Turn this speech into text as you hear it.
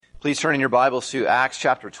Please turn in your Bibles to Acts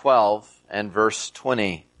chapter 12 and verse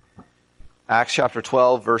 20. Acts chapter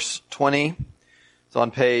 12, verse 20. It's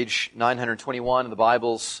on page 921 of the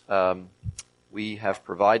Bibles we have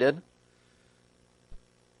provided.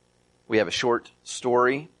 We have a short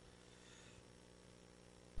story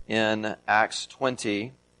in Acts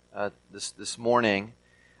 20 this morning.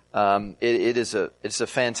 It's a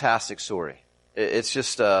fantastic story. It's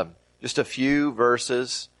just a few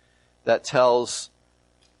verses that tells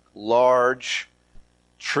large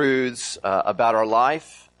truths about our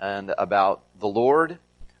life and about the Lord.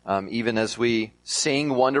 Even as we sing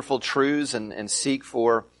wonderful truths and seek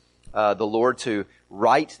for the Lord to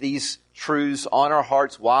write these truths on our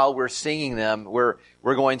hearts while we're singing them, we're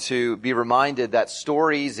going to be reminded that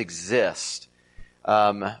stories exist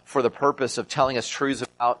for the purpose of telling us truths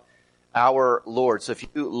about our Lord. So if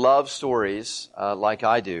you love stories like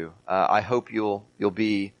I do, I hope you'll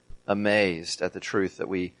be amazed at the truth that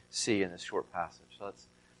we see in this short passage. So let's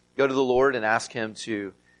go to the Lord and ask Him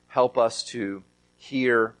to help us to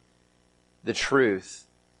hear the truth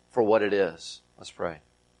for what it is. Let's pray.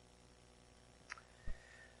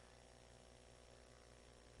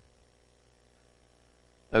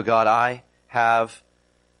 Oh God, I have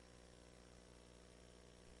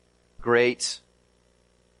great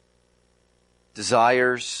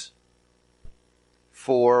desires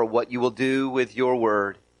for what you will do with your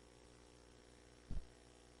word.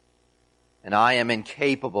 And I am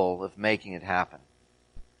incapable of making it happen.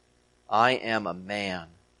 I am a man.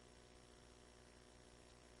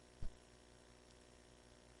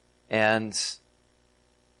 And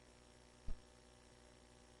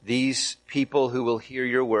these people who will hear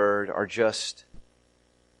your word are just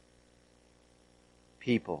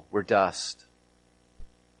people. We're dust.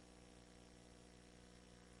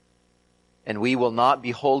 And we will not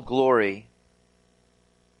behold glory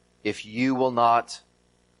if you will not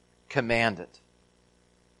command it.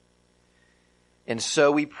 And so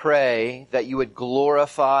we pray that you would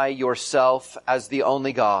glorify yourself as the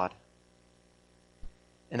only God.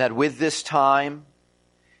 And that with this time,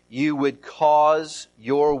 you would cause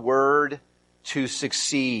your word to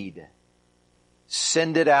succeed.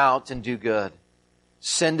 Send it out and do good.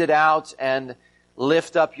 Send it out and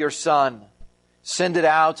lift up your Son. Send it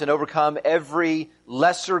out and overcome every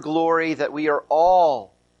lesser glory that we are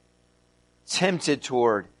all tempted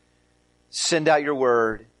toward. Send out your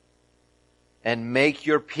word and make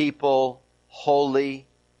your people holy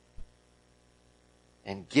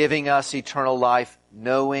and giving us eternal life,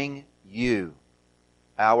 knowing you,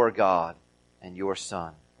 our God, and your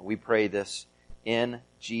Son. We pray this in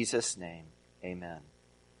Jesus' name. Amen.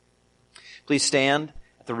 Please stand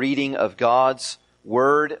at the reading of God's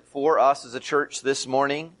word for us as a church this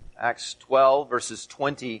morning. Acts 12, verses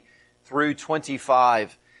 20 through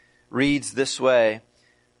 25 reads this way.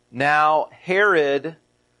 Now Herod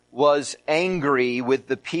was angry with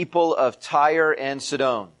the people of Tyre and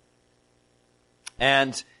Sidon,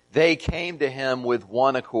 and they came to him with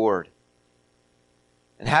one accord.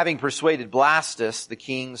 And having persuaded Blastus, the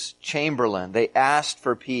king's chamberlain, they asked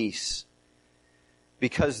for peace,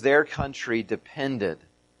 because their country depended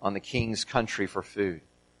on the king's country for food.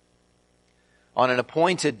 On an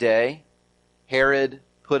appointed day, Herod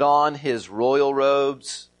put on his royal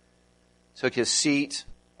robes, took his seat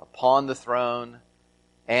upon the throne,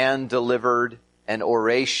 and delivered an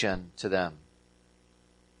oration to them.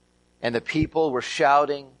 And the people were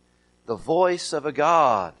shouting, "The voice of a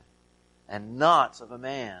God, and not of a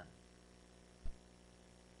man."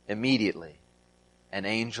 Immediately, an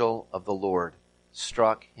angel of the Lord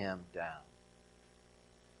struck him down,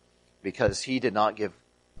 because he did not give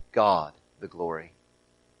God the glory,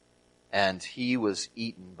 and he was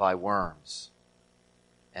eaten by worms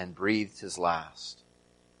and breathed his last.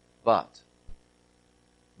 But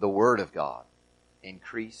the word of God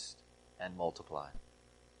increased and multiplied.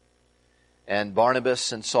 And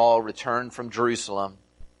Barnabas and Saul returned from Jerusalem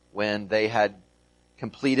when they had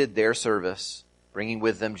completed their service, bringing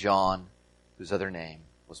with them John, whose other name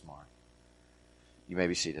was Mark. You may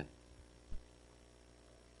be seated.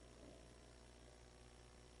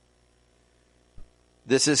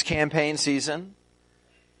 This is campaign season.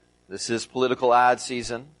 This is political ad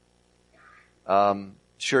season.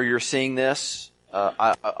 Sure, you're seeing this.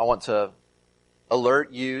 I want to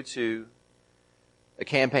alert you to a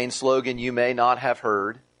campaign slogan you may not have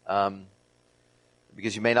heard,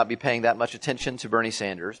 because you may not be paying that much attention to Bernie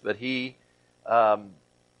Sanders. But his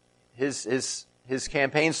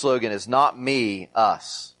campaign slogan is "Not me,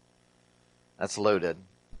 us." That's loaded.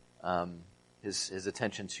 His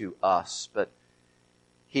attention to us, but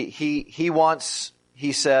he wants,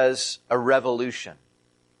 he says, a revolution.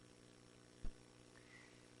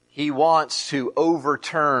 he wants to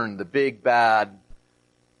overturn the big bad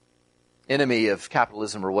enemy of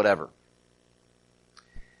capitalism or whatever.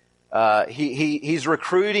 He's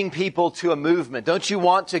recruiting people to a movement. Don't you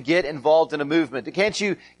want to get involved in a movement? Can't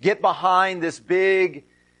you get behind this big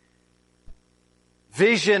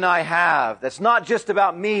vision I have that's not just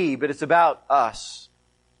about me, but it's about us?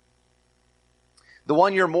 The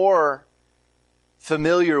one you're more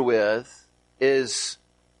familiar with is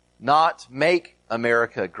not make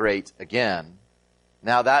America great again.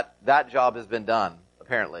 Now that job has been done,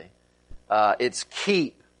 apparently. It's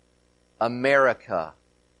keep America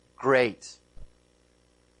great.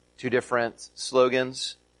 Two different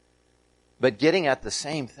slogans, but getting at the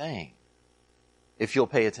same thing, if you'll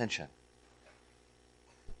pay attention.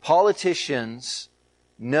 Politicians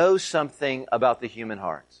know something about the human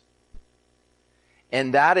heart.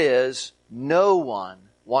 And that is, no one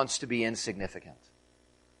wants to be insignificant.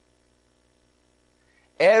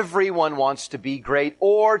 Everyone wants to be great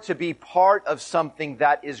or to be part of something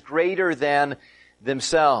that is greater than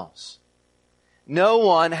themselves. No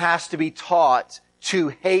one has to be taught to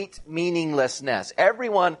hate meaninglessness.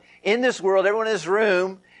 Everyone in this world, everyone in this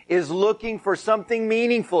room is looking for something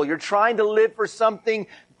meaningful. You're trying to live for something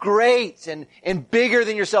great and bigger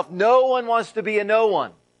than yourself. No one wants to be a no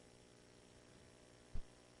one.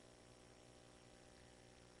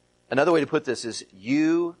 Another way to put this is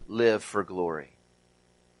you live for glory.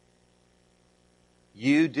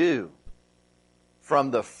 You do.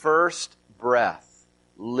 From the first breath,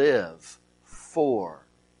 live for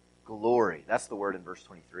glory. That's the word in verse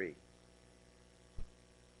 23.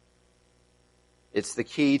 It's the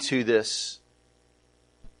key to this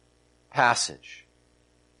passage.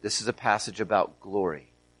 This is a passage about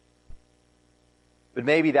glory. But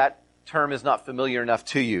maybe that term is not familiar enough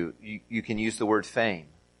to you. You can use the word fame.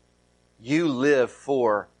 You live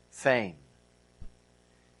for fame.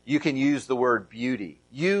 You can use the word beauty.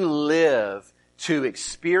 You live to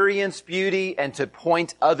experience beauty and to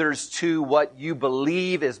point others to what you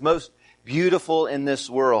believe is most beautiful in this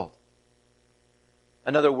world.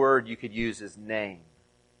 Another word you could use is name.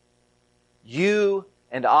 You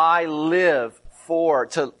and I live for,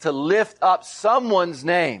 to lift up someone's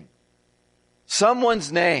name.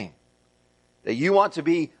 Someone's name. That you want to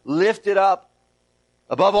be lifted up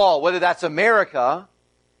above all, whether that's America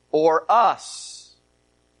or us.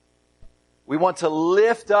 We want to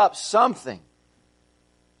lift up something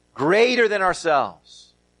greater than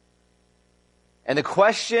ourselves. And the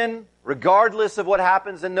question, regardless of what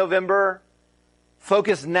happens in November,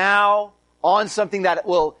 focus now on something that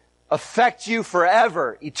will affect you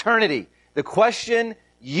forever, eternity. The question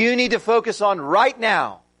you need to focus on right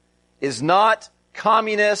now is not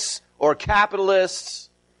communists or capitalists.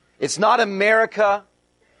 It's not America.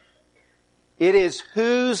 It is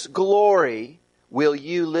whose glory will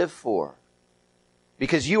you live for?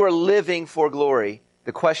 Because you are living for glory.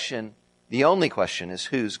 The only question is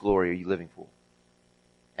whose glory are you living for?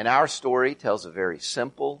 And our story tells a very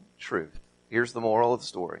simple truth. Here's the moral of the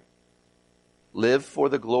story. Live for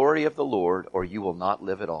the glory of the Lord, or you will not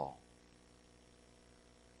live at all.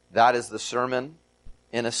 That is the sermon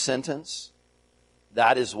in a sentence.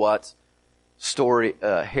 That is what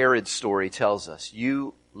Herod's story tells us.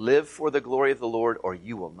 You live for the glory of the Lord, or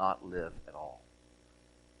you will not live at all.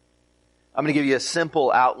 I'm going to give you a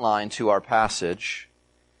simple outline to our passage.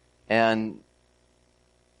 And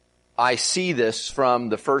I see this from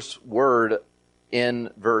the first word in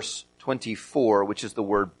verse 24, which is the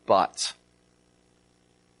word but.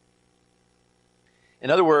 In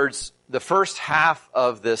other words, the first half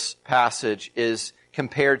of this passage is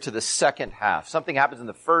compared to the second half. Something happens in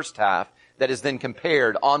the first half that is then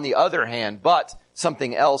compared on the other hand, but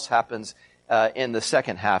something else happens in the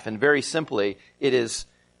second half. And very simply, it is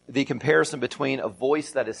the comparison between a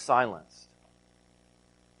voice that is silenced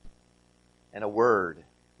and a word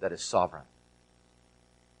that is sovereign.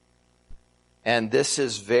 And this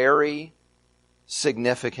is very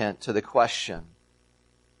significant to the question,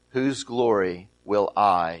 whose glory will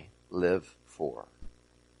I live for?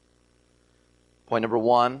 Point number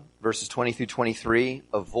 1, verses 20 through 23,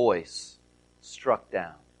 a voice struck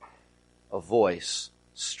down. A voice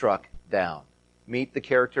struck down. Meet the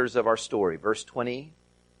characters of our story. Verse 20,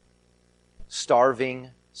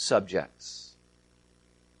 starving subjects.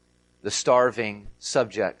 The starving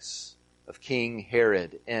subjects of King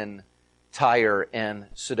Herod in Tyre and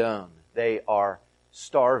Sidon. They are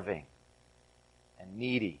starving and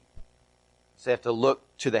needy. So they have to look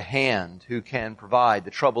to the hand who can provide.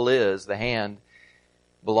 The trouble is, the hand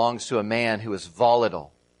belongs to a man who is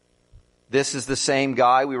volatile. This is the same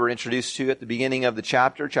guy we were introduced to at the beginning of the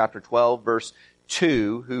chapter 12, verse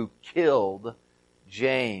 2, who killed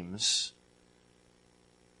James,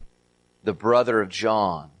 the brother of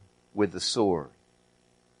John, with the sword,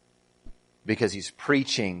 because he's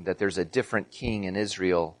preaching that there's a different king in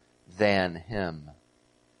Israel than him.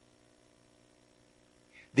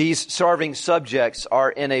 These starving subjects are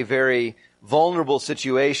in a very vulnerable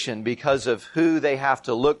situation because of who they have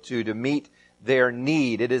to look to meet their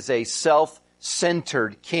need. It is a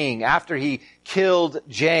self-centered king. After he killed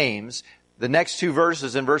James, the next two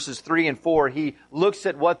verses, in verses 3 and 4, he looks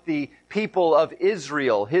at what the people of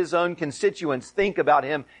Israel, his own constituents, think about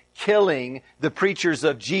him killing the preachers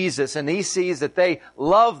of Jesus. And he sees that they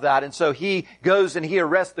love that. And so he goes and he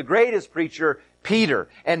arrests the greatest preacher, Peter,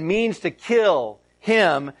 and means to kill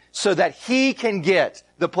him so that he can get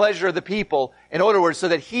the pleasure of the people. In other words, so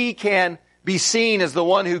that he can be seen as the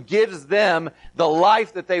one who gives them the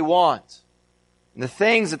life that they want and the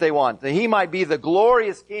things that they want. That he might be the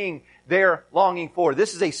glorious king they're longing for.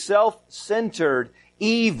 This is a self-centered,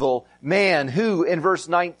 evil man who, in verse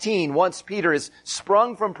 19, once Peter is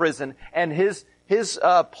sprung from prison and his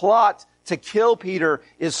plot to kill Peter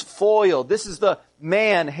is foiled. This is the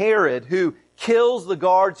man, Herod, who kills the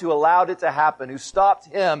guards who allowed it to happen, who stopped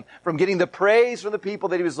him from getting the praise from the people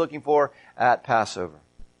that he was looking for at Passover.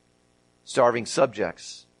 Starving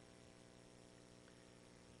subjects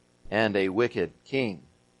and a wicked king.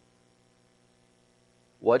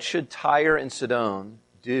 What should Tyre and Sidon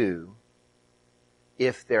do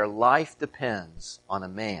if their life depends on a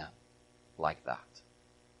man like that?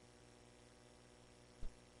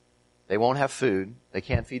 They won't have food. They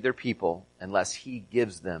can't feed their people unless he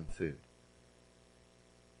gives them food.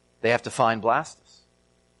 They have to find Blastus.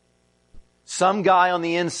 Some guy on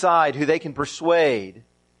the inside who they can persuade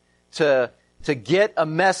to get a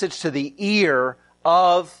message to the ear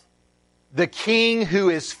of the king who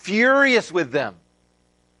is furious with them.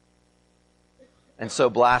 And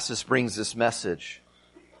so Blastus brings this message.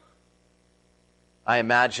 I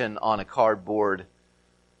imagine on a cardboard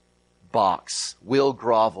box, we'll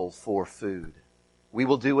grovel for food. We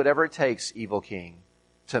will do whatever it takes, evil king,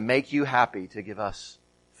 to make you happy to give us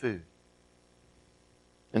food.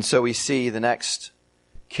 And so we see the next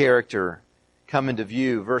character come into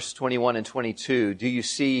view, verse 21 and 22. Do you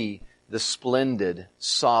see the splendid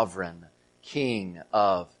sovereign king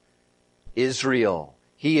of Israel?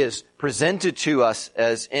 He is presented to us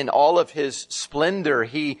as in all of his splendor.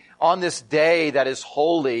 He, on this day that is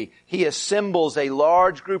holy, he assembles a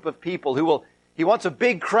large group of people he wants a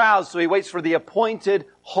big crowd, so he waits for the appointed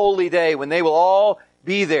holy day when they will all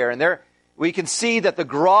be there. And there we can see that the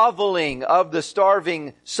groveling of the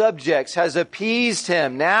starving subjects has appeased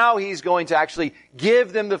him. Now he's going to actually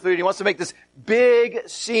give them the food. He wants to make this big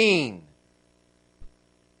scene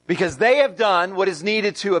because they have done what is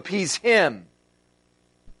needed to appease him.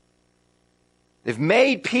 They've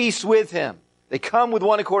made peace with him. They come with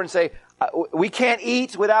one accord and say, we can't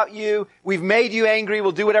eat without you. We've made you angry.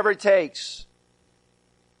 We'll do whatever it takes.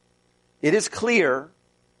 It is clear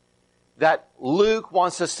that Luke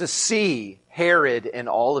wants us to see Herod in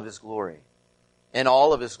all of his glory. In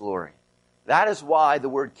all of his glory. That is why the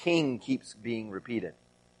word king keeps being repeated.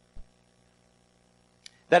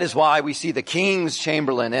 That is why we see the king's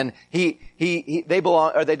chamberlain, and they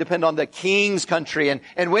depend on the king's country.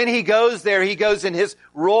 And when he goes there, he goes in his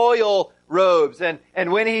royal robes. And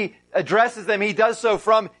when he addresses them, he does so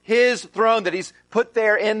from his throne that he's put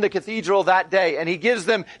there in the cathedral that day. And he gives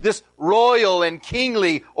them this royal and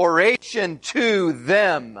kingly oration to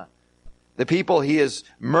them. The people he is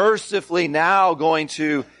mercifully now going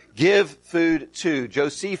to give food to.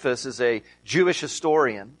 Josephus is a Jewish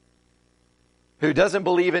historian who doesn't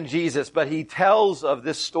believe in Jesus, but he tells of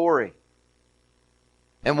this story.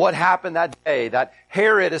 And what happened that day, that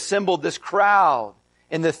Herod assembled this crowd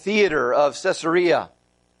in the theater of Caesarea.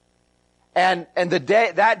 And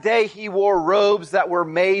that day he wore robes that were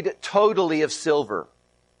made totally of silver.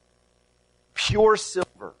 Pure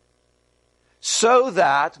silver. So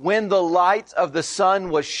that when the light of the sun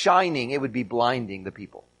was shining, it would be blinding the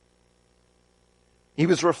people. He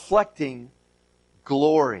was reflecting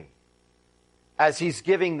glory. As he's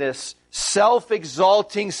giving this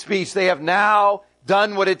self-exalting speech, they have now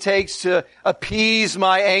done what it takes to appease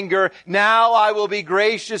my anger. Now I will be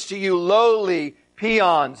gracious to you lowly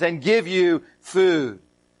peons and give you food.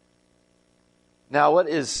 Now what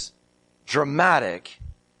is dramatic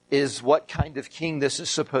is what kind of king this is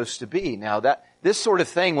supposed to be. Now that this sort of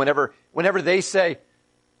thing, whenever they say,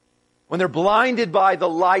 when they're blinded by the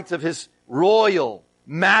light of his royal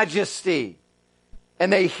majesty,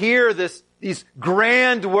 and they hear these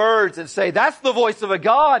grand words and say, that's the voice of a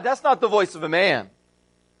God, that's not the voice of a man.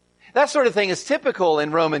 That sort of thing is typical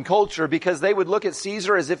in Roman culture because they would look at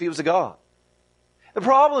Caesar as if he was a god. The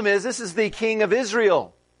problem is, this is the king of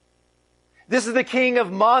Israel. This is the king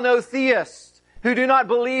of monotheists who do not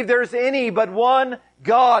believe there's any but one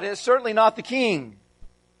God, and it's certainly not the king.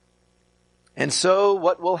 And so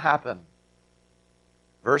what will happen?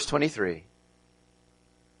 Verse 23.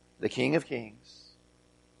 The King of Kings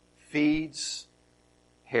feeds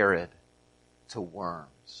Herod to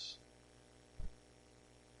worms.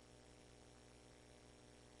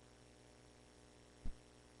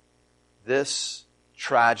 This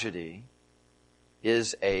tragedy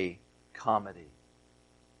is a comedy.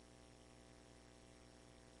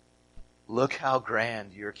 Look how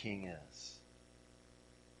grand your king is.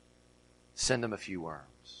 Send him a few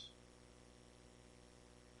worms.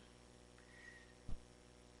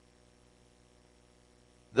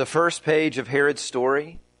 The first page of Herod's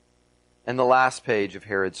story and the last page of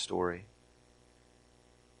Herod's story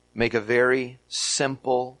make a very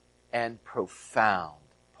simple and profound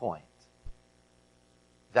point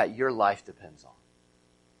that your life depends on.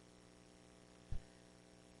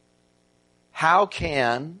 How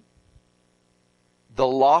can the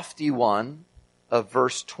lofty one of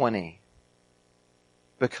verse 20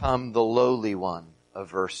 become the lowly one of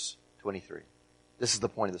verse 23? This is the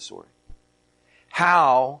point of the story.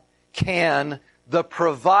 How can the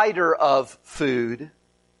provider of food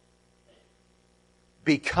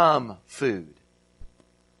become food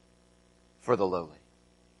for the lowly?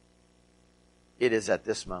 It is at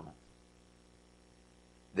this moment.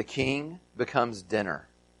 The king becomes dinner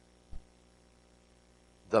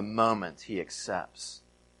the moment he accepts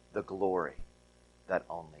the glory that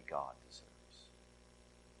only God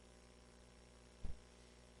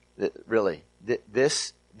deserves. Really,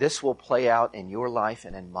 this will play out in your life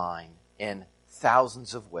and in mine in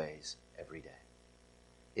thousands of ways every day.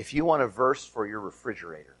 If you want a verse for your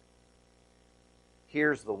refrigerator,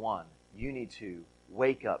 here's the one you need to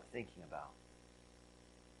wake up thinking about.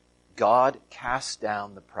 God casts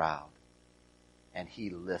down the proud, and He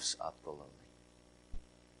lifts up the lowly.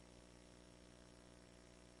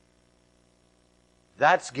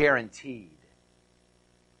 That's guaranteed.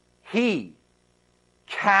 He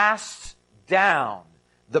casts down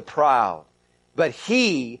the proud, but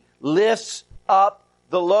He lifts up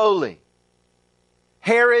the lowly.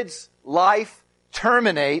 Herod's life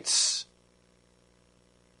terminates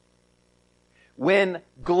when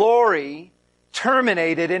glory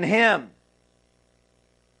terminated in him.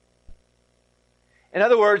 In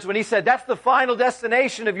other words, when he said, that's the final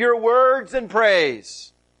destination of your words and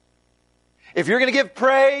praise. If you're going to give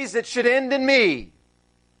praise, it should end in me.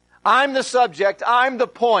 I'm the subject. I'm the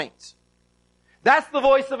point. That's the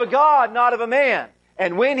voice of a God, not of a man.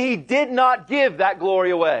 And when he did not give that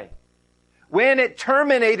glory away, when it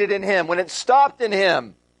terminated in him, when it stopped in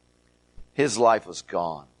him, his life was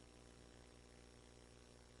gone.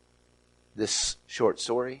 This short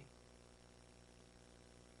story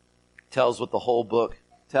tells what the whole book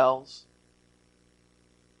tells.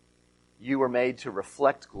 You were made to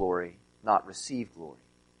reflect glory, not receive glory.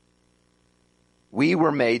 We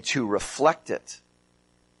were made to reflect it.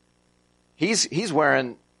 He's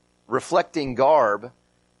wearing reflecting garb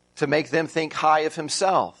to make them think high of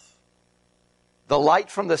himself. The light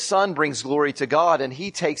from the sun brings glory to God, and he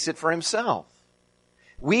takes it for himself.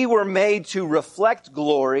 We were made to reflect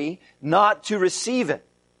glory, not to receive it.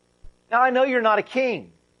 Now, I know you're not a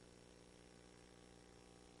king.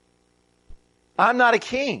 I'm not a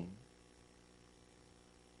king.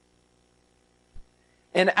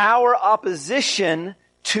 And our opposition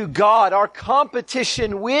to God, our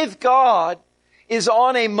competition with God, is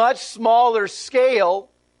on a much smaller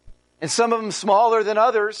scale, and some of them smaller than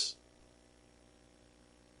others.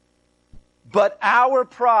 But our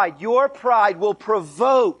pride, your pride, will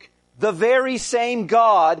provoke the very same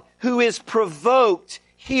God who is provoked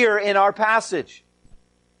here in our passage.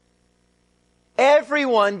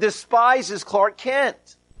 Everyone despises Clark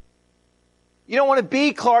Kent. You don't want to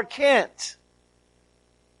be Clark Kent.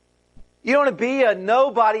 You don't want to be a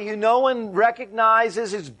nobody who no one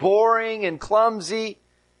recognizes, is boring and clumsy.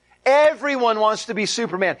 Everyone wants to be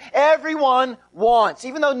Superman. Everyone wants,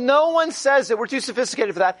 even though no one says it, we're too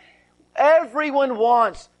sophisticated for that. Everyone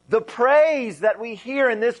wants the praise that we hear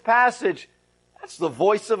in this passage. That's the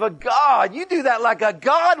voice of a God. You do that like a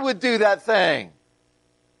God would do that thing.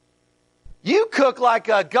 You cook like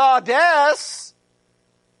a goddess.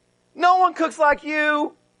 No one cooks like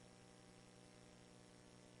you.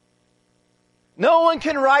 No one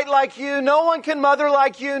can write like you. No one can mother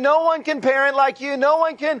like you. No one can parent like you. No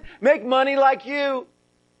one can make money like you.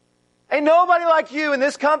 Ain't nobody like you in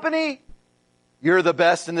this company. You're the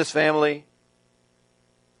best in this family.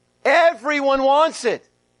 Everyone wants it.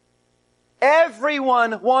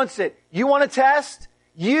 Everyone wants it. You want a test?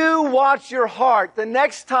 You watch your heart. The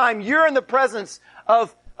next time you're in the presence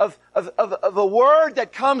of a word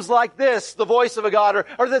that comes like this, the voice of a God,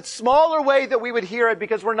 or the smaller way that we would hear it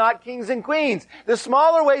because we're not kings and queens. The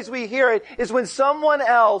smaller ways we hear it is when someone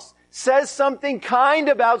else says something kind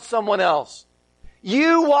about someone else.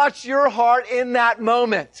 You watch your heart in that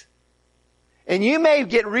moment. And you may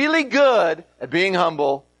get really good at being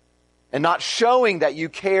humble and not showing that you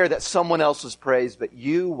care that someone else is praised, but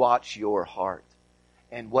you watch your heart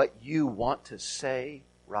and what you want to say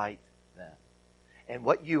right then and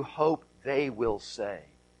what you hope they will say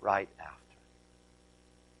right after.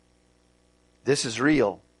 This is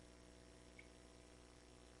real.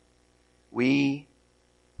 We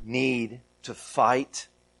need to fight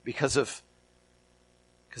because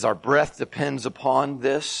our breath depends upon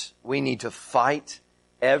this. We need to fight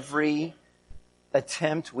every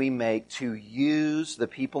attempt we make to use the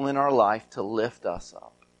people in our life to lift us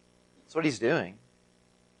up. That's what He's doing.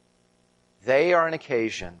 They are an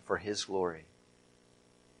occasion for His glory.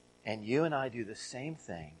 And you and I do the same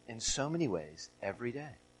thing in so many ways every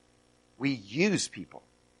day. We use people.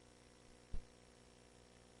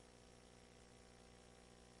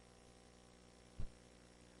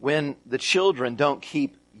 When the children don't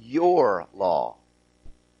keep your law.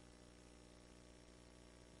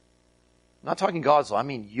 I'm not talking God's law. I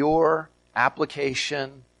mean your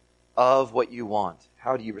application of what you want.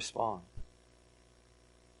 How do you respond?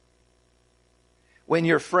 When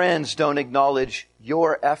your friends don't acknowledge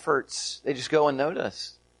your efforts, they just go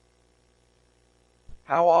unnoticed.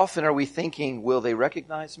 How often are we thinking, will they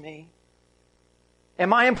recognize me?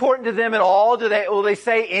 Am I important to them at all? Will they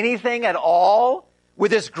say anything at all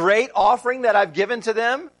with this great offering that I've given to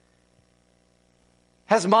them?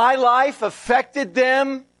 Has my life affected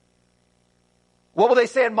them? What will they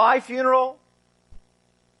say at my funeral?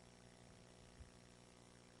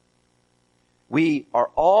 We are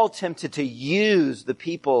all tempted to use the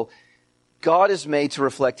people God has made to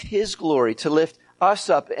reflect His glory, to lift us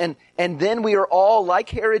up. And then we are all, like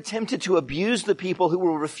Herod, tempted to abuse the people who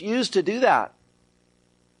will refuse to do that.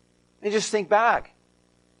 And just think back.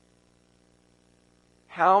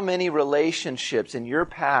 How many relationships in your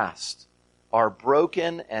past are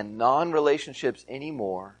broken and non-relationships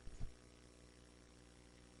anymore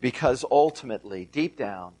because ultimately, deep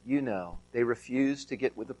down, you know, they refuse to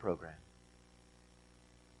get with the program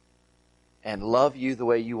and love you the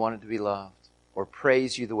way you wanted to be loved or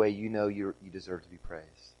praise you the way you know you deserve to be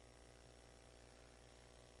praised.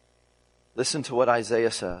 Listen to what Isaiah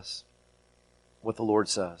says, what the Lord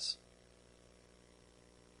says.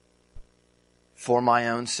 For my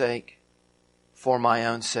own sake,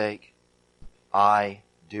 I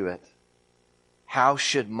do it. How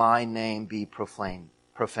should my name be profaned?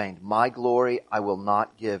 My glory I will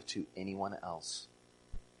not give to anyone else.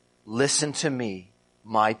 Listen to me,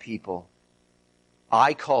 my people.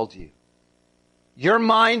 I called you. You're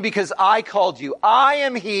mine because I called you. I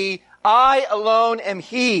am He. I alone am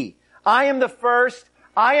He. I am the first.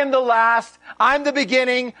 I am the last. I'm the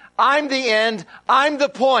beginning. I'm the end. I'm the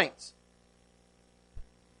point.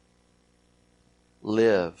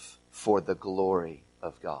 Live for the glory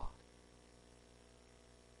of God.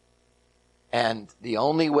 And the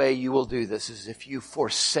only way you will do this is if you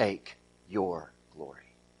forsake your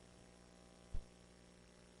glory.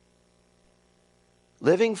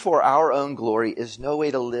 Living for our own glory is no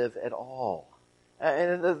way to live at all.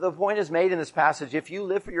 And the point is made in this passage, if you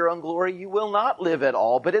live for your own glory, you will not live at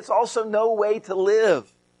all, but it's also no way to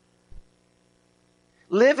live.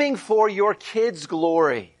 Living for your kids'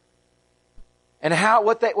 glory and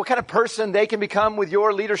what kind of person they can become with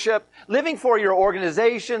your leadership. Living for your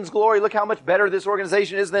organization's glory. Look how much better this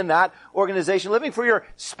organization is than that organization. Living for your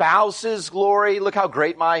spouse's glory. Look how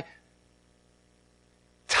great my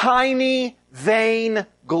tiny, vain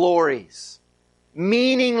glories.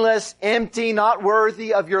 Meaningless, empty, not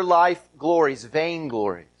worthy of your life glories. Vain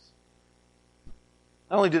glories.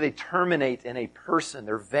 Not only do they terminate in a person,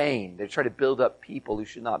 they're vain. They try to build up people who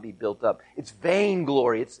should not be built up. It's vain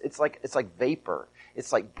glory. It's like vapor.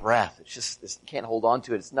 It's like breath. You can't hold on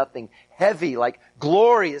to it. It's nothing heavy. Like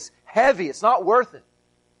glory is heavy. It's not worth it.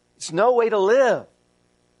 It's no way to live.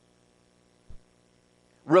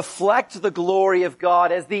 Reflect the glory of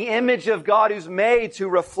God as the image of God who's made to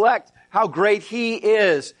reflect how great He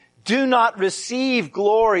is. Do not receive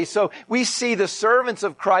glory. So we see the servants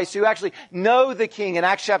of Christ who actually know the King in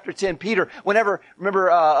Acts chapter 10. Peter,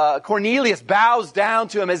 remember Cornelius bows down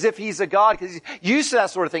to him as if he's a god because he's used to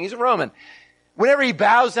that sort of thing. He's a Roman. Whenever he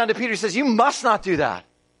bows down to Peter, he says, you must not do that.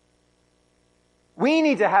 We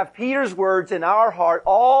need to have Peter's words in our heart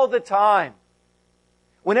all the time.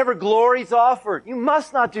 whenever glory's offered. You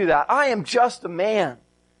must not do that. I am just a man.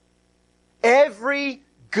 Every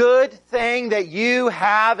good thing that you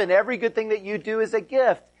have and every good thing that you do is a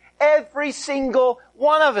gift. Every single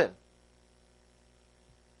one of it.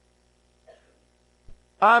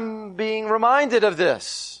 I'm being reminded of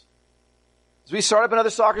this. As we start up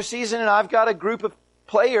another soccer season, and I've got a group of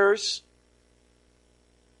players,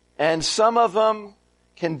 and some of them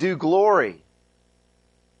can do glory.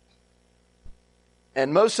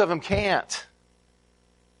 And most of them can't.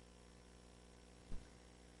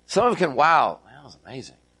 Some of them can, wow, that was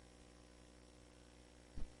amazing.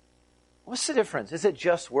 What's the difference? Is it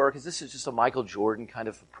just work? Is this just a Michael Jordan kind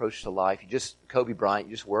of approach to life? Kobe Bryant,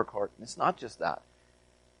 you just work hard. And it's not just that.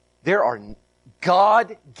 There are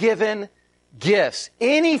God-given gifts.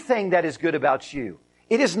 Anything that is good about you.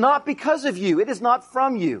 It is not because of you. It is not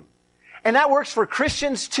from you. And that works for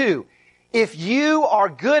Christians too. If you are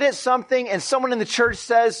good at something and someone in the church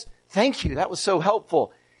says, thank you, that was so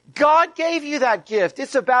helpful. God gave you that gift.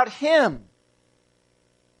 It's about Him.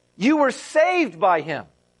 You were saved by Him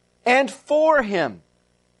and for Him.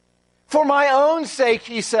 For my own sake,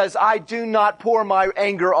 He says, I do not pour my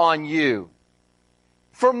anger on you.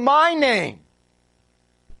 For my name.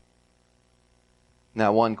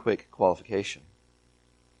 Now, one quick qualification.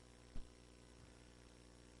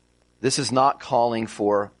 This is not calling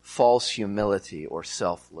for false humility or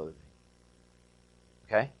self-loathing.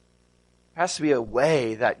 Okay? There has to be a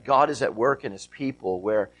way that God is at work in His people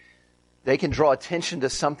where they can draw attention to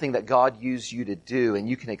something that God used you to do, and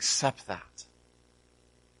you can accept that.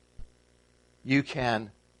 You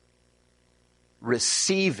can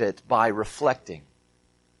receive it by reflecting.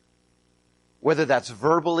 Whether that's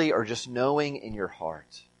verbally or just knowing in your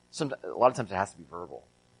heart. A lot of times it has to be verbal.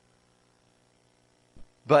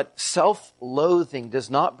 But self-loathing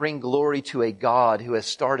does not bring glory to a God who has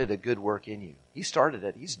started a good work in you. He started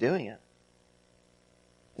it. He's doing it.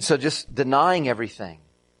 So just denying everything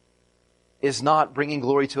is not bringing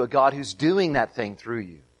glory to a God who's doing that thing through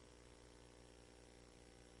you.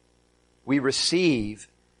 We receive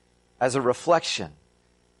as a reflection.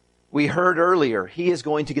 We heard earlier, He is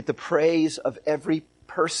going to get the praise of every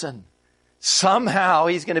person. Somehow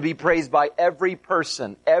He's going to be praised by every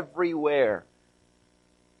person, everywhere.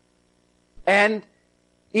 And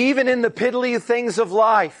even in the piddly things of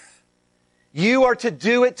life, you are to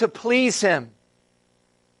do it to please Him.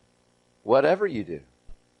 Whatever you do.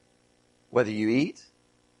 Whether you eat,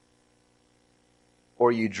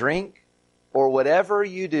 or you drink, or whatever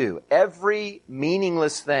you do, every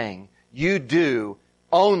meaningless thing you do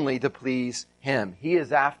only to please Him. He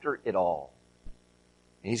is after it all.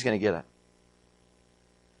 And He's going to get it.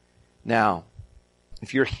 Now,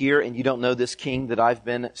 if you're here and you don't know this King that I've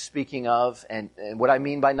been speaking of, and what I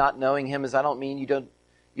mean by not knowing Him is I don't mean you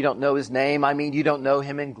don't know His name. I mean you don't know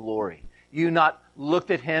Him in glory. You not looked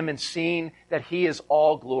at Him and seen that He is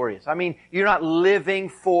all glorious. I mean, you're not living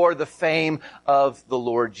for the fame of the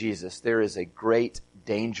Lord Jesus. There is a great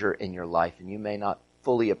danger in your life, and you may not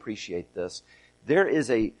fully appreciate this. There is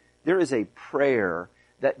a prayer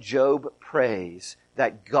that Job prays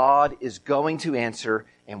that God is going to answer,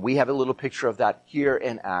 and we have a little picture of that here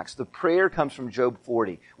in Acts. The prayer comes from Job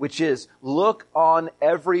 40, which is, look on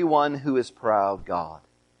everyone who is proud, God,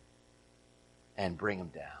 and bring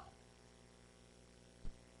them down.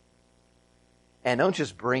 And don't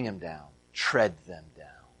just bring them down, tread them down.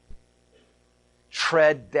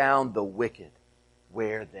 Tread down the wicked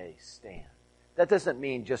where they stand. That doesn't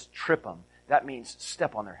mean just trip them. That means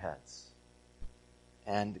step on their heads.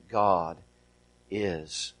 And God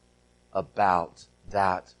is about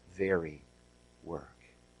that very work.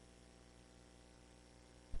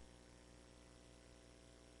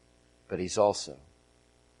 But He's also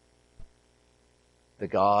the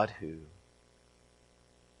God who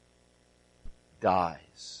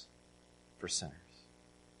dies for sinners,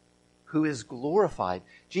 who is glorified.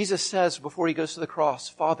 Jesus says before He goes to the cross,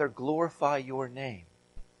 Father, glorify your name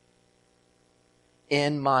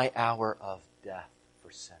in my hour of death for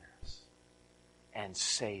sinners and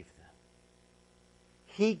save them.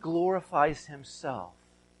 He glorifies Himself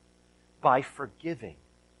by forgiving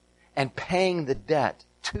and paying the debt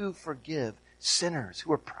to forgive sinners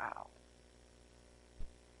who are proud.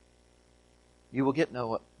 You will get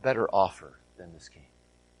no better offer than this King.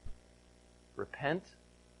 Repent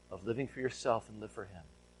of living for yourself and live for Him.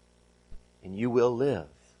 And you will live.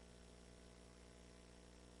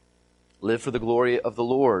 Live for the glory of the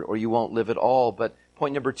Lord, or you won't live at all. But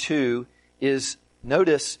point number 2 is,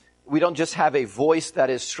 notice, we don't just have a voice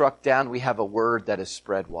that is struck down, we have a word that is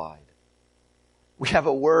spread wide. We have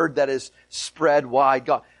a word that is spread wide.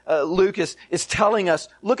 Luke is telling us,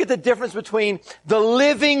 look at the difference between the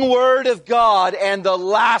living word of God and the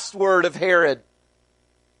last word of Herod.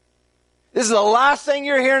 This is the last thing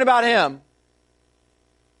you're hearing about him.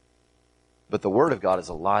 But the word of God is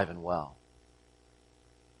alive and well.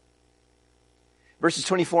 Verses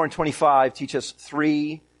 24 and 25 teach us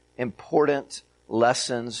 3 important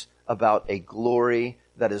lessons about a glory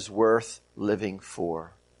that is worth living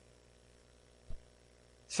for.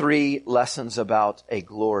 3 lessons about a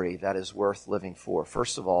glory that is worth living for.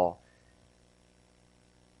 First of all,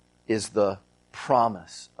 is the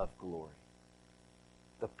promise of glory.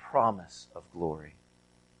 The promise of glory.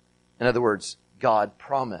 In other words, God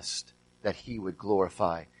promised that He would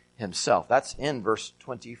glorify Himself. That's in verse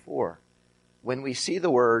 24. When we see the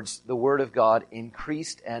words, the Word of God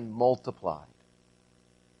increased and multiplied,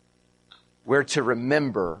 we're to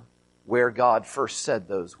remember where God first said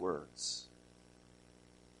those words.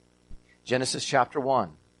 Genesis chapter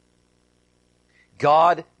 1.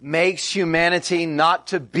 God makes humanity not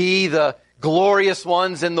to be the glorious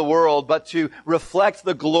ones in the world, but to reflect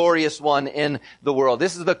the glorious one in the world.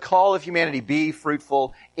 This is the call of humanity. Be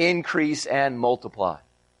fruitful, increase, and multiply.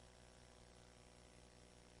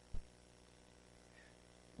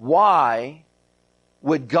 Why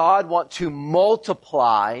would God want to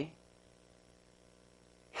multiply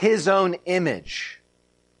His own image?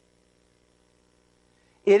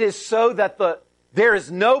 It is so that there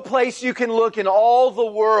is no place you can look in all the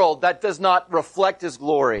world that does not reflect His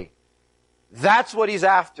glory. That's what He's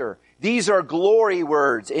after. These are glory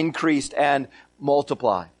words, increased and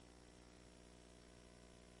multiply.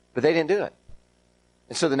 But they didn't do it.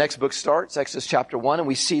 And so the next book starts, Exodus chapter 1, and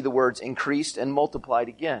we see the words increased and multiplied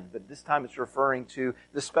again. But this time it's referring to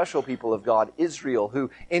the special people of God, Israel,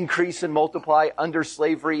 who increase and multiply under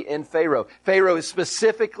slavery in Pharaoh. Pharaoh is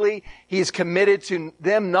specifically, he is committed to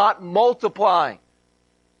them not multiplying.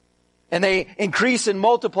 And they increase and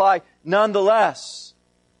multiply nonetheless.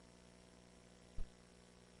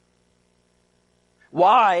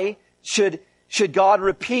 Why should God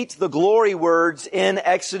repeat the glory words in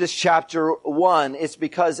Exodus chapter 1? It's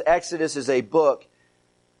because Exodus is a book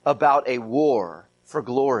about a war for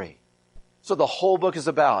glory. So the whole book is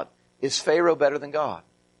about, is Pharaoh better than God?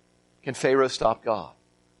 Can Pharaoh stop God?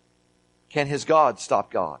 Can his God stop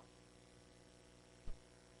God?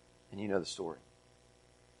 And you know the story.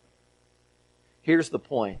 Here's the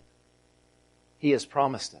point. He has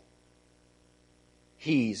promised it.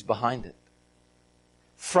 He's behind it.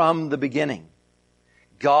 From the beginning,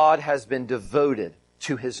 God has been devoted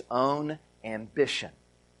to His own ambition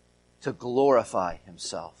to glorify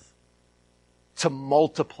Himself, to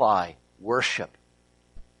multiply worship,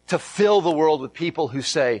 to fill the world with people who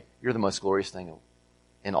say, you're the most glorious thing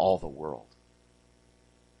in all the world.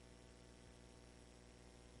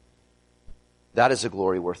 That is a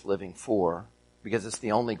glory worth living for, because it's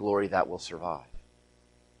the only glory that will survive.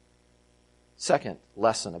 Second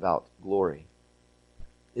lesson about glory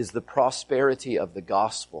is the prosperity of the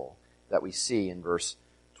gospel that we see in verse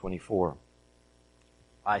 24.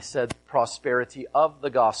 I said prosperity of the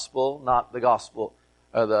gospel, not the gospel,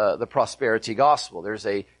 the prosperity gospel. There's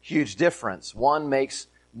a huge difference. One makes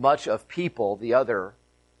much of people, the other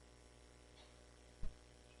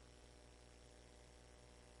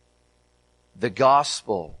the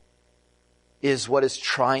gospel is what is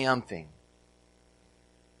triumphing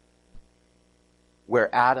where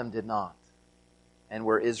Adam did not. And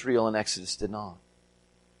where Israel and Exodus did not.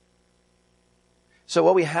 So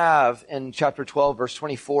what we have in chapter 12, verse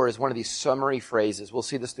 24 is one of these summary phrases. We'll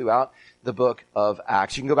see this throughout the book of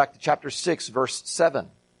Acts. You can go back to chapter 6, verse 7.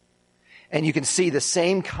 And you can see the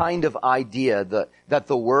same kind of idea that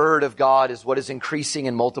the Word of God is what is increasing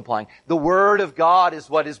and multiplying. The Word of God is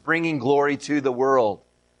what is bringing glory to the world.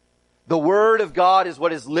 The Word of God is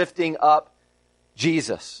what is lifting up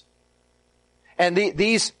Jesus. And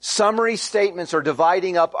these summary statements are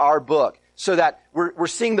dividing up our book so that we're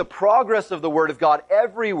seeing the progress of the Word of God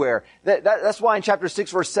everywhere. That's why in chapter 6,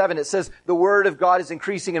 verse 7, it says the Word of God is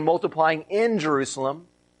increasing and multiplying in Jerusalem.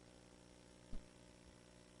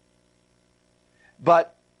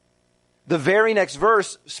 But the very next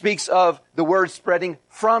verse speaks of the Word spreading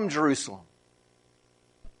from Jerusalem.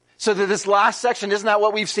 So that this last section, isn't that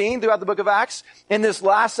what we've seen throughout the book of Acts? In this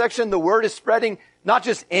last section, the Word is spreading not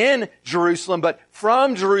just in Jerusalem, but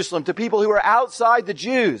from Jerusalem to people who are outside the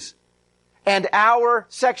Jews. And our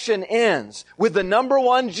section ends with the number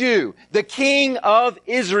one Jew, the King of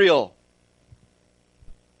Israel,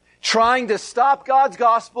 trying to stop God's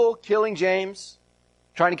gospel, killing James,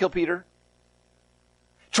 trying to kill Peter,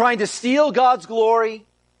 trying to steal God's glory.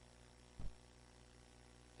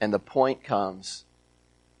 And the point comes,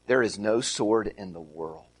 There is no sword in the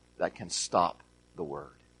world that can stop the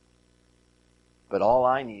word. But all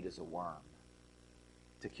I need is a worm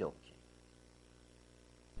to kill the king.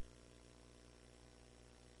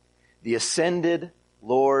 The ascended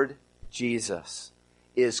Lord Jesus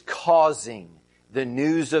is causing the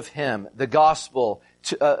news of Him, the gospel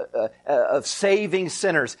of saving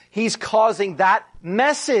sinners. He's causing that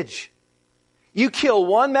message. You kill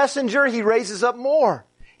one messenger, He raises up more.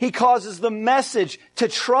 He causes the message to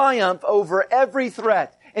triumph over every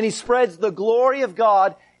threat. And He spreads the glory of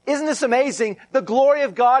God. Isn't this amazing? The glory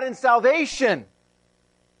of God in salvation.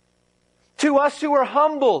 To us who are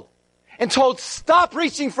humbled and told, stop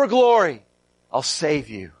reaching for glory. I'll save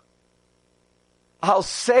you. I'll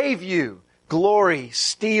save you, glory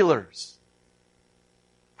stealers.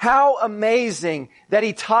 How amazing that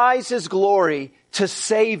He ties His glory to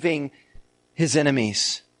saving His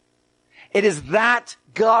enemies. It is that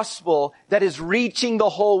gospel that is reaching the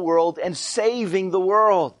whole world and saving the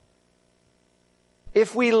world.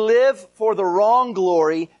 If we live for the wrong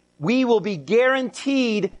glory, we will be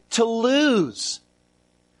guaranteed to lose.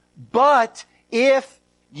 But if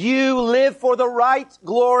you live for the right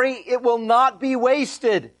glory, it will not be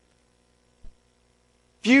wasted.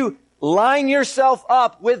 If you line yourself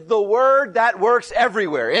up with the Word, that works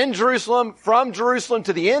everywhere. In Jerusalem, from Jerusalem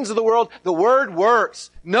to the ends of the world, the Word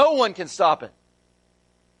works. No one can stop it.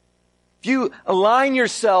 If you align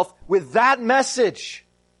yourself with that message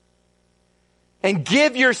and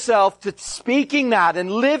give yourself to speaking that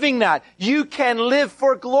and living that, you can live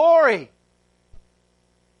for glory.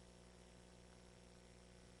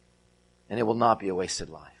 And it will not be a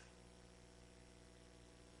wasted life.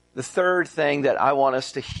 The third thing that I want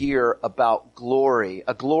us to hear about glory,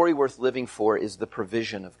 a glory worth living for, is the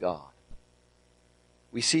provision of God.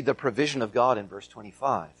 We see the provision of God in verse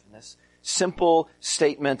 25. In this simple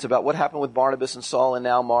statement about what happened with Barnabas and Saul and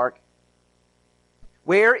now Mark.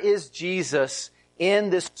 Where is Jesus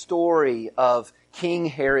in this story of King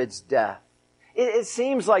Herod's death? It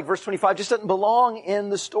seems like verse 25 just doesn't belong in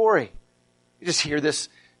the story. You just hear this,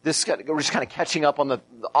 we're just kind of catching up on the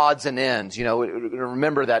odds and ends. You know,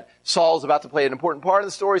 remember that Saul's about to play an important part of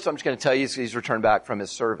the story, so I'm just going to tell you he's returned back from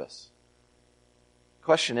his service. The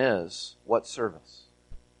question is, what service?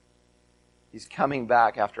 He's coming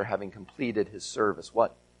back after having completed his service.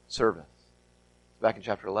 What service? It's back in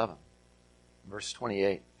chapter 11, verse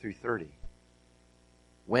 28 through 30.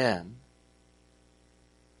 When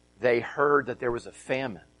they heard that there was a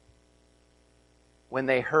famine, when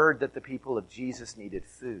they heard that the people of Jesus needed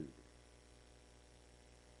food.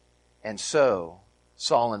 And so,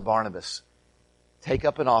 Saul and Barnabas take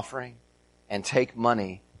up an offering and take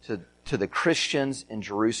money to the Christians in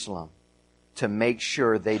Jerusalem to make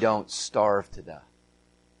sure they don't starve to death.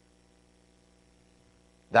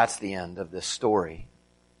 That's the end of this story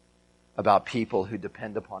about people who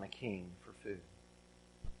depend upon a king for food.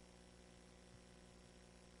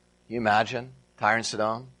 Can you imagine Tyre and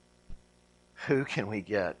Sidon? Who can we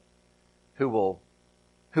get who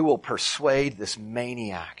will persuade this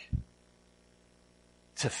maniac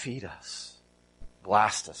to feed us?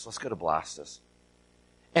 Blastus. Let's go to Blastus.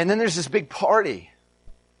 And then there's this big party.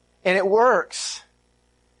 And it works.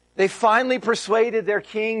 They finally persuaded their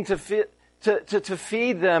king to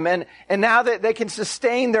feed them. And now that they can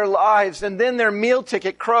sustain their lives. And then their meal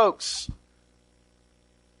ticket croaks.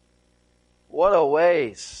 What a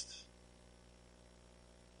waste.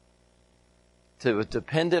 To have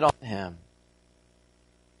depended on him.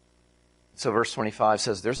 So verse 25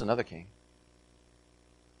 says, there's another king.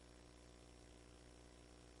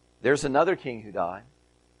 There's another king who died.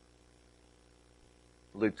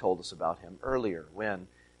 Luke told us about him earlier when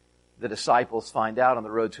the disciples find out on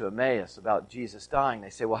the road to Emmaus about Jesus dying. They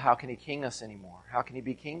say, well, how can he king us anymore? How can he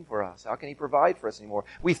be king for us? How can he provide for us anymore?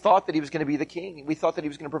 We thought that he was going to be the king. We thought that he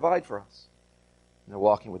was going to provide for us. And they're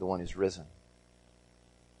walking with the one who's risen.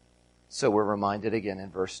 So we're reminded again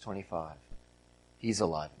in verse 25. He's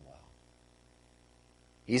alive and well.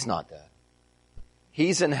 He's not dead.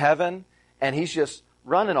 He's in heaven and he's just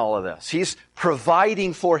running all of this. He's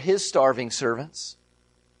providing for his starving servants.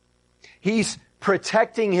 He's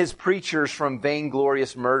protecting his preachers from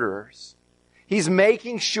vainglorious murderers. He's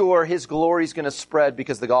making sure his glory is going to spread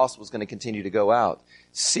because the gospel is going to continue to go out.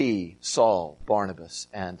 See Saul, Barnabas,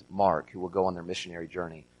 and Mark, who will go on their missionary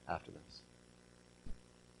journey after this.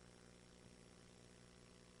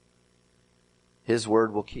 His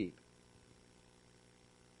word will keep.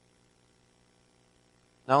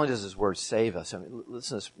 Not only does his word save us, I mean,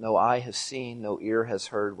 listen to this. No eye has seen, no ear has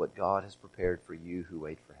heard what God has prepared for you who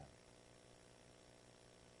wait for him.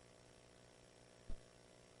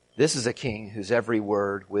 This is a king whose every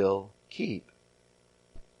word will keep.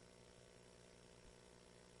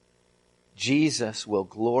 Jesus will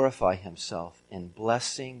glorify himself in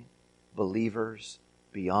blessing believers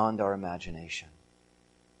beyond our imagination.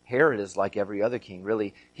 Herod is like every other king,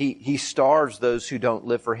 really. He starves those who don't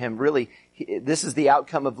live for him. Really, this is the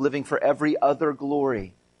outcome of living for every other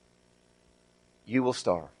glory. You will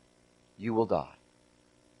starve. You will die.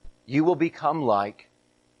 You will become like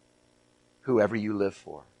whoever you live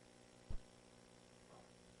for.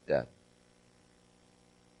 Dead.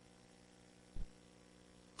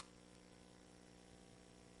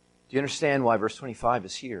 Do you understand why verse 25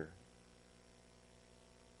 is here?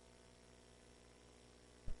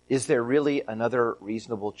 Is there really another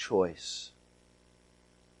reasonable choice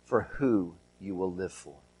for who you will live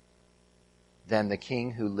for than the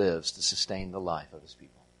king who lives to sustain the life of his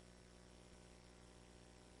people?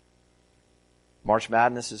 March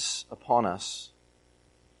Madness is upon us.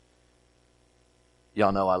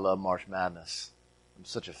 Y'all know I love March Madness. I'm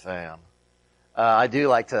such a fan. I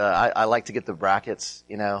like to get the brackets,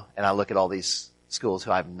 and I look at all these schools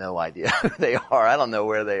who I have no idea who they are. I don't know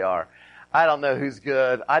where they are. I don't know who's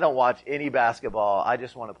good. I don't watch any basketball. I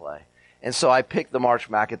just want to play. And so I picked the March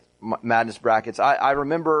Madness brackets. I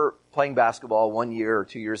remember playing basketball 1 year or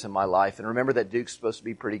 2 years in my life, and remember that Duke's supposed to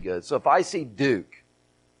be pretty good. So if I see Duke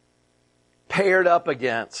paired up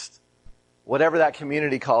against whatever that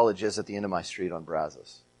community college is at the end of my street on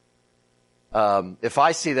Brazos, if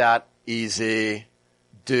I see that, easy,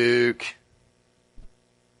 Duke.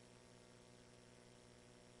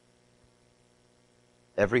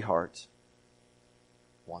 Every heart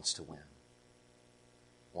wants to win,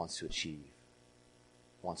 wants to achieve,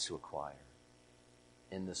 wants to acquire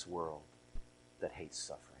in this world that hates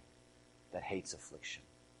suffering, that hates affliction.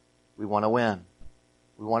 We want to win.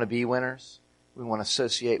 We want to be winners. We want to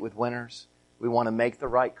associate with winners. We want to make the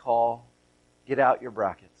right call. Get out your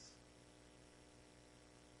brackets.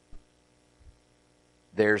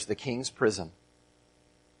 There's the king's prison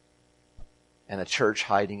and a church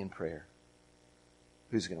hiding in prayer.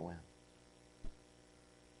 Who's going to win?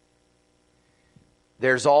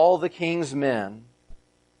 There's all the king's men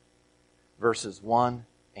versus one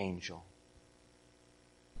angel.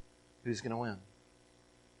 Who's going to win?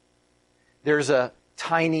 There's a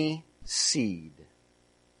tiny seed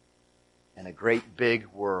and a great big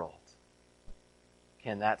world.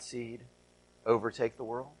 Can that seed overtake the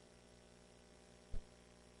world?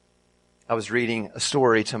 I was reading a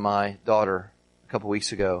story to my daughter a couple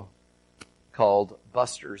weeks ago called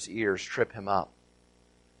Buster's Ears Trip Him Up.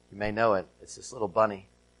 You may know it. It's this little bunny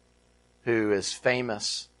who is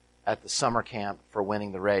famous at the summer camp for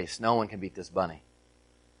winning the race. No one can beat this bunny.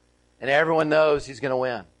 And everyone knows he's going to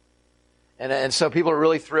win. And so people are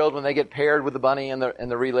really thrilled when they get paired with the bunny in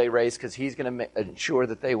the relay race because he's going to ensure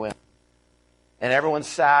that they win. And everyone's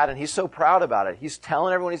sad, and he's so proud about it. He's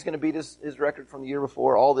telling everyone he's going to beat his record from the year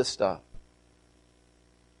before, all this stuff.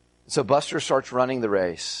 So Buster starts running the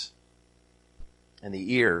race. And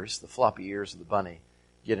the ears, the floppy ears of the bunny,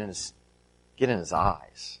 get in his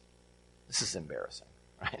eyes. This is embarrassing,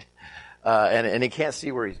 right? And he can't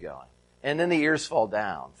see where he's going. And then the ears fall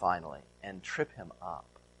down, finally, and trip him up.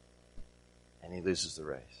 And he loses the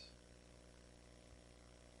race.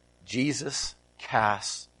 Jesus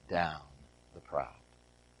casts down the proud.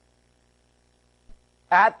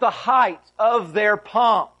 At the height of their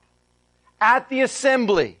pomp, at the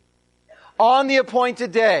assembly, on the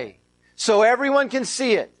appointed day, so everyone can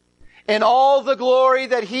see it, in all the glory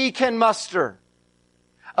that he can muster.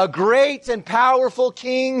 A great and powerful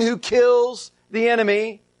king who kills the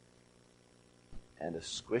enemy, and a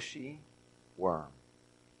squishy worm.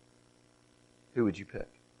 Who would you pick?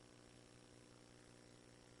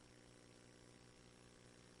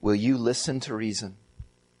 Will you listen to reason?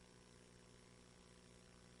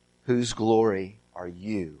 Whose glory are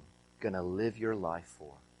you going to live your life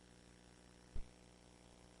for?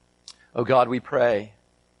 Oh God, we pray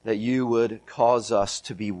that you would cause us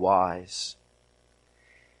to be wise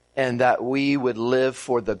and that we would live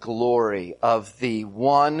for the glory of the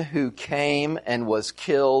one who came and was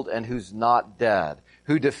killed and who's not dead,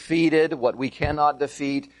 who defeated what we cannot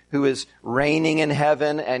defeat, who is reigning in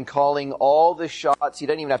heaven and calling all the shots. He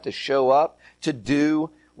doesn't even have to show up to do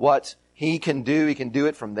what he can do. He can do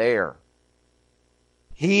it from there.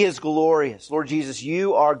 He is glorious. Lord Jesus,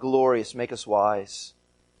 you are glorious. Make us wise.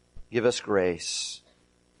 Give us grace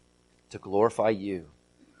to glorify you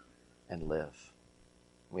and live.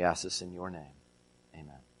 We ask this in your name.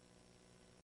 Amen.